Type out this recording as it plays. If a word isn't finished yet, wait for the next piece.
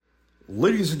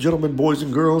Ladies and gentlemen, boys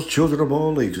and girls, children of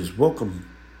all ages, welcome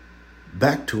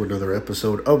back to another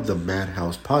episode of the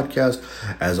Madhouse Podcast.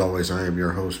 As always, I am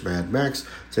your host, Mad Max.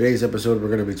 Today's episode, we're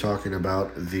going to be talking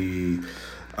about this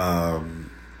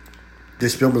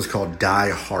film is called Die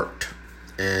Hart.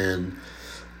 And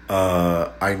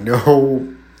I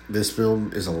know this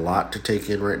film is a lot to take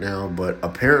in right now, but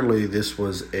apparently this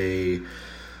was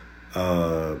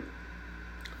I'm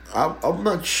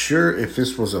not sure if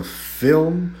this was a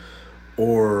film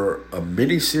or a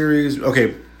miniseries.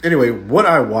 Okay, anyway, what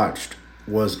I watched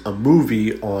was a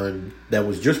movie that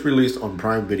was just released on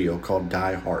Prime Video called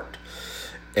Die Hart.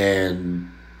 And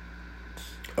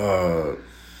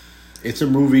it's a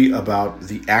movie about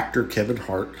the actor Kevin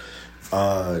Hart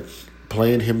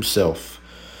playing himself.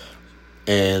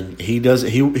 And he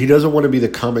doesn't want to be the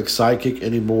comic sidekick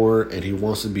anymore, and he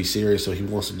wants to be serious, so he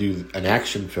wants to do an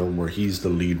action film where he's the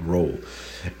lead role.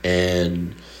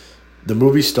 And the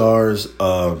movie stars,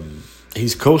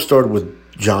 he's co-starred with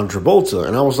John Travolta,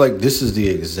 and I was like, this is the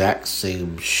exact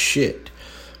same shit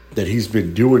that he's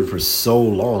been doing for so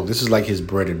long. This is like his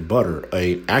bread and butter,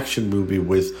 an action movie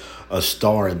with a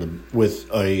star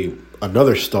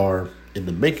another star in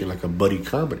the making, like a buddy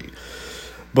comedy.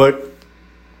 But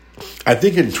I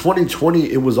think in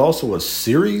 2020 it was also a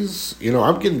series. You know,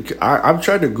 I'm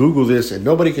trying to Google this, and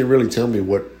nobody can really tell me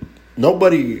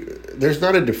there's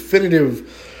not a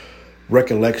definitive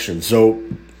recollection. So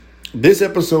this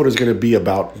episode is going to be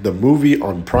about the movie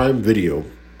on Prime Video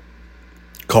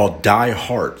called Die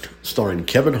Hart, starring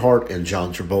Kevin Hart and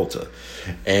John Travolta.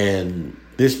 And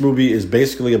this movie is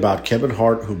basically about Kevin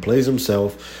Hart, who plays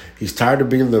himself. He's tired of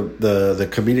being the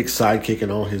comedic sidekick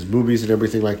in all his movies and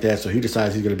everything like that, so he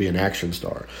decides he's going to be an action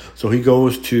star. So he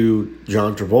goes to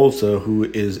John Travolta, who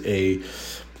is a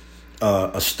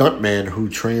stuntman who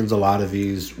trains a lot of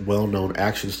these well-known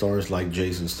action stars like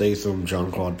Jason Statham,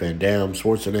 Jean-Claude Van Damme,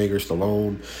 Schwarzenegger,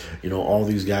 Stallone, all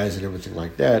these guys and everything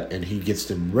like that. And he gets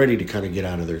them ready to kind of get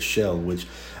out of their shell, which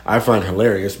I find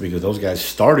hilarious because those guys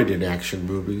started in action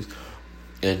movies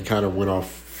and kind of went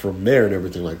off from there and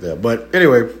everything like that. But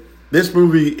anyway, this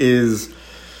movie is,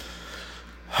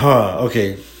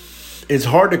 okay, it's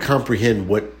hard to comprehend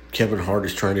what Kevin Hart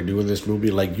is trying to do in this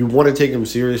movie. Like, you want to take him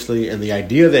seriously, and the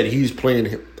idea that he's playing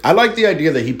him, I like the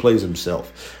idea that he plays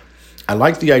himself. I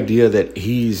like the idea that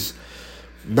he's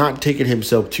not taking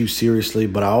himself too seriously,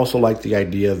 but I also like the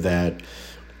idea that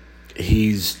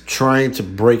he's trying to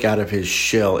break out of his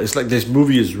shell. It's like this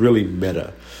movie is really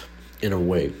meta in a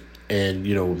way. And,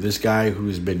 this guy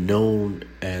who's been known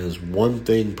as one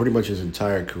thing pretty much his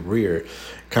entire career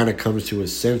kind of comes to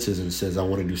his senses and says, I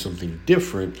want to do something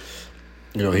different.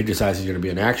 He decides he's going to be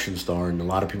an action star, and a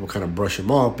lot of people kind of brush him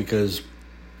off because,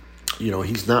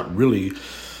 he's not really,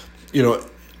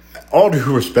 all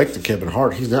due respect to Kevin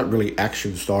Hart, he's not really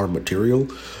action star material.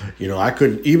 I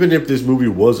couldn't, even if this movie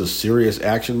was a serious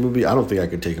action movie, I don't think I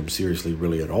could take him seriously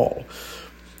really at all.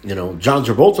 John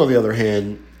Travolta, on the other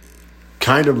hand,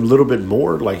 kind of a little bit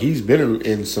more. Like, he's been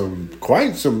in some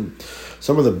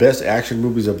of the best action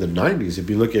movies of the 90s. If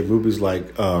you look at movies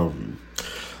like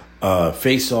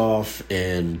Face Off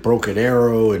and Broken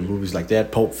Arrow and movies like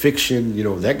that, Pulp Fiction,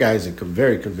 that guy's a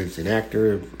very convincing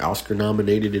actor, Oscar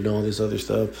nominated and all this other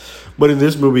stuff. But in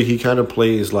this movie, he kind of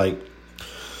plays like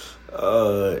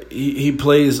he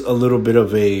plays a little bit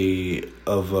of a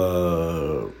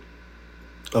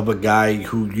guy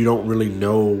who you don't really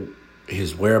know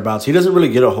his whereabouts. He doesn't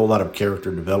really get a whole lot of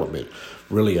character development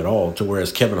really at all, to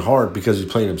whereas Kevin Hart, because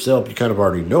he's playing himself, you kind of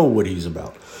already know what he's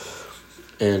about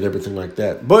and everything like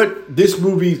that. But this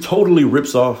movie totally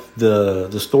rips off the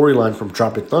storyline from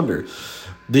Tropic Thunder.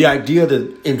 The idea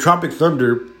that in Tropic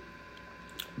Thunder,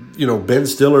 Ben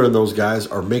Stiller and those guys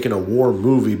are making a war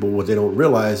movie, but what they don't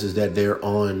realize is that they're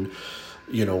on,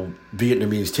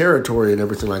 Vietnamese territory and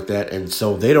everything like that. And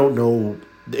so they don't know,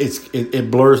 it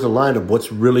blurs the line of what's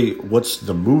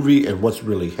the movie and what's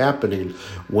really happening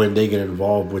when they get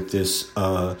involved with this,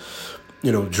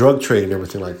 drug trade and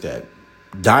everything like that.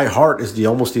 Die Hart is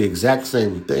almost the exact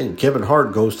same thing. Kevin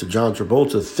Hart goes to John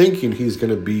Travolta thinking he's going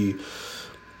to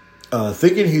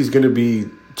be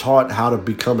taught how to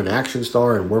become an action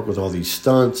star and work with all these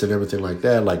stunts and everything like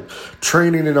that, like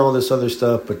training and all this other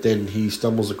stuff. But then he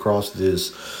stumbles across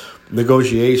this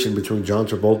negotiation between John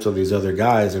Travolta and these other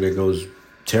guys, and it goes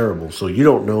terrible. So you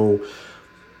don't know,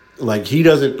 like, he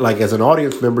doesn't, like, as an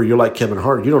audience member, you're like Kevin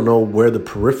Hart, you don't know where the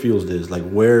peripherals is, like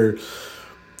where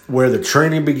the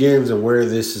training begins and where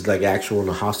this is like actual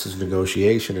hostage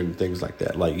negotiation and things like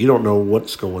that. Like, you don't know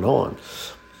what's going on.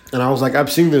 And I was like,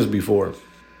 I've seen this before.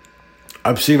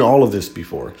 I've seen all of this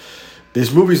before.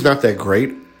 This movie's not that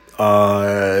great.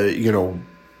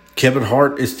 Kevin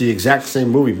Hart is the exact same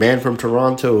movie. Man from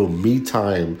Toronto, Me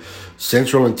Time,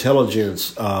 Central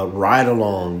Intelligence, Ride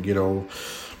Along,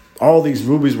 all these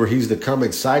movies where he's the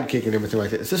comic sidekick and everything like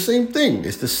that. It's the same thing.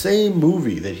 It's the same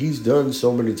movie that he's done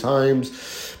so many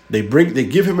times. They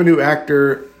give him a new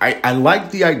actor. I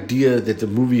like the idea that the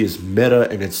movie is meta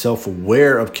and it's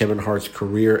self-aware of Kevin Hart's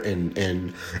career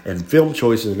and film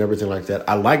choices and everything like that.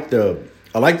 I like the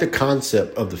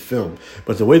concept of the film,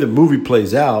 but the way the movie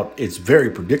plays out, it's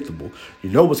very predictable. You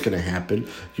know what's going to happen.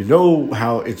 You know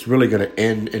how it's really going to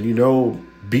end, and you know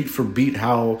beat for beat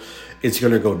how it's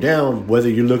going to go down, whether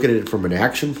you look at it from an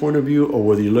action point of view or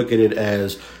whether you look at it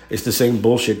as it's the same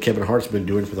bullshit Kevin Hart's been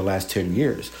doing for the last 10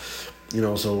 years.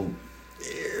 So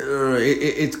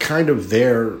it's kind of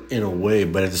there in a way,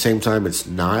 but at the same time, it's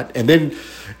not. And then,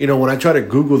 when I try to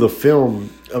Google the film,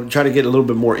 I'm trying to get a little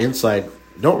bit more insight.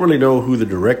 Don't really know who the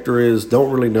director is.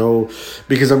 Don't really know,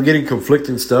 because I'm getting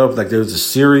conflicting stuff. Like there's a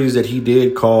series that he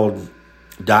did called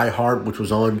Die Hard, which was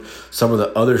on some of the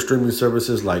other streaming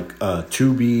services like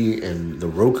Tubi and the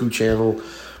Roku channel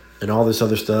and all this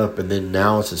other stuff. And then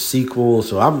now it's a sequel.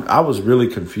 So I was really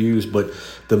confused. But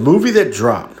the movie that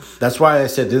dropped, that's why I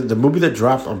said the movie that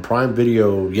dropped on Prime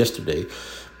Video yesterday,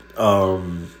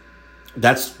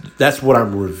 that's what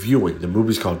I'm reviewing. The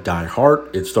movie's called Die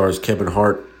Hard. It stars Kevin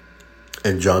Hart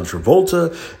and John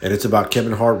Travolta, and it's about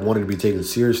Kevin Hart wanting to be taken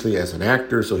seriously as an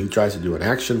actor, so he tries to do an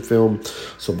action film.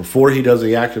 So before he does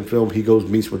the action film, he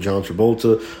meets with John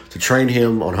Travolta to train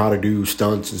him on how to do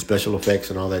stunts and special effects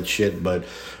and all that shit. But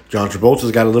John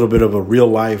Travolta's got a little bit of a real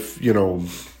life,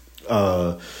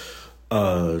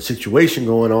 situation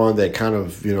going on that kind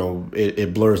of,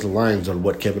 it blurs the lines on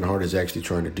what Kevin Hart is actually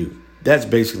trying to do. That's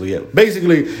basically it.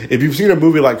 Basically, if you've seen a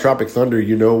movie like Tropic Thunder,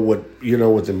 you know what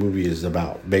the movie is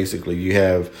about. Basically, you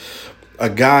have a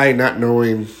guy not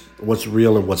knowing what's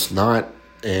real and what's not,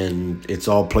 and it's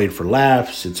all played for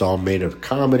laughs. It's all made of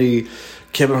comedy.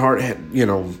 Kevin Hart had,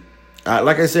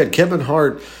 like I said, Kevin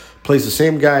Hart plays the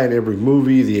same guy in every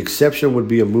movie. The exception would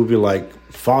be a movie like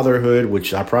Fatherhood,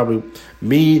 which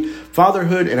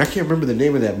Fatherhood, and I can't remember the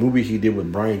name of that movie he did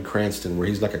with Bryan Cranston where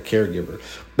he's like a caregiver.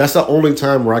 That's the only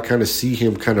time where I kind of see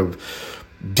him kind of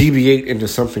deviate into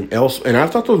something else. And I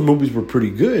thought those movies were pretty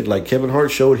good. Like Kevin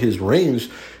Hart showed his range.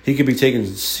 He can be taken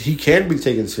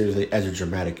seriously as a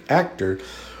dramatic actor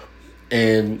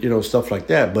and, stuff like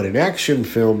that. But an action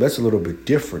film, that's a little bit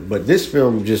different. But this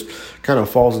film just kind of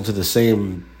falls into the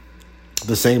same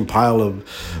pile of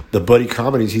the buddy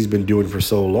comedies he's been doing for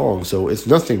so long. So it's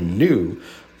nothing new,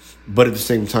 but at the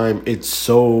same time, it's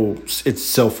self-aware.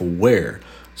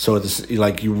 So it's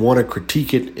like you want to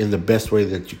critique it in the best way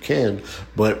that you can,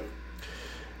 but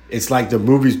it's like the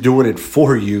movie's doing it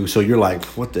for you. So you're like,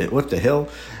 what the hell?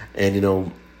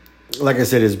 And, like I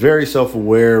said, it's very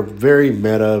self-aware, very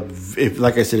meta.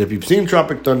 If you've seen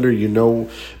Tropic Thunder, you know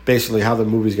basically how the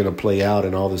movie's going to play out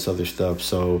and all this other stuff.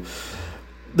 So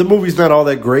the movie's not all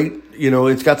that great.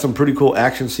 It's got some pretty cool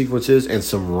action sequences and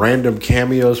some random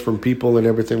cameos from people and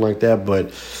everything like that.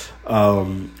 But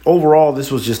overall,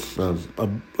 this was just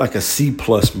like a C+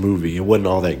 movie. It wasn't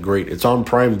all that great. It's on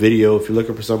Prime Video if you're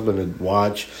looking for something to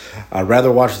watch. I'd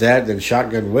rather watch that than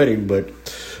Shotgun Wedding, but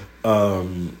I'll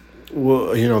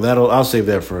save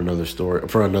that for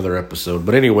another episode.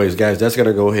 But anyways, guys, that's going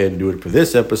to go ahead and do it for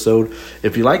this episode.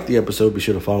 If you like the episode, be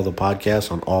sure to follow the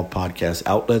podcast on all podcast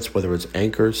outlets, whether it's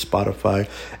Anchor, Spotify,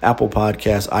 Apple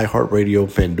Podcasts,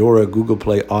 iHeartRadio, Pandora, Google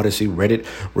Play, Odyssey, Reddit,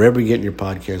 wherever you're getting your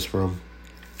podcast from.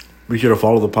 Be sure to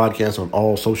follow the podcast on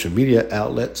all social media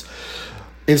outlets,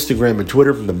 Instagram and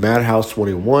Twitter from the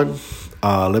Madhouse21.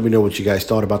 Let me know what you guys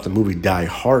thought about the movie Die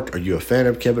Hard. Are you a fan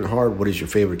of Kevin Hart? What is your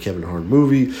favorite Kevin Hart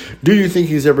movie? Do you think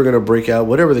he's ever going to break out?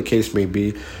 Whatever the case may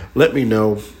be, let me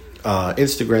know.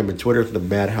 Instagram and Twitter from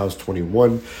the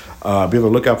Madhouse21. Be on the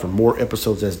lookout for more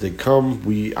episodes as they come.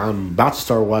 I'm about to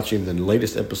start watching the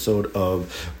latest episode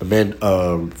of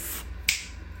The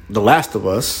Last of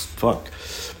Us.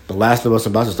 The Last of Us.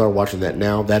 I'm about to start watching that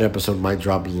now. That episode might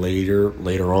drop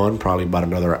later on, probably about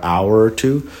another hour or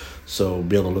two. So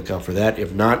be on the lookout for that.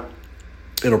 If not,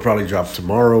 it'll probably drop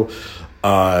tomorrow.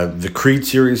 The Creed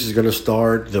series is going to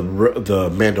start. The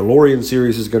Mandalorian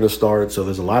series is going to start. So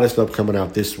there's a lot of stuff coming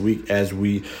out this week as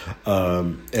we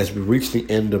reach the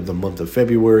end of the month of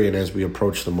February and as we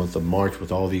approach the month of March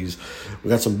with all these. We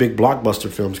got some big blockbuster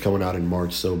films coming out in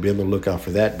March. So be on the lookout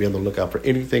for that. Be on the lookout for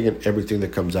anything and everything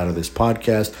that comes out of this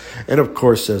podcast. And of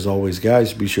course, as always,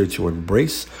 guys, be sure to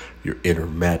embrace your inner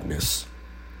madness.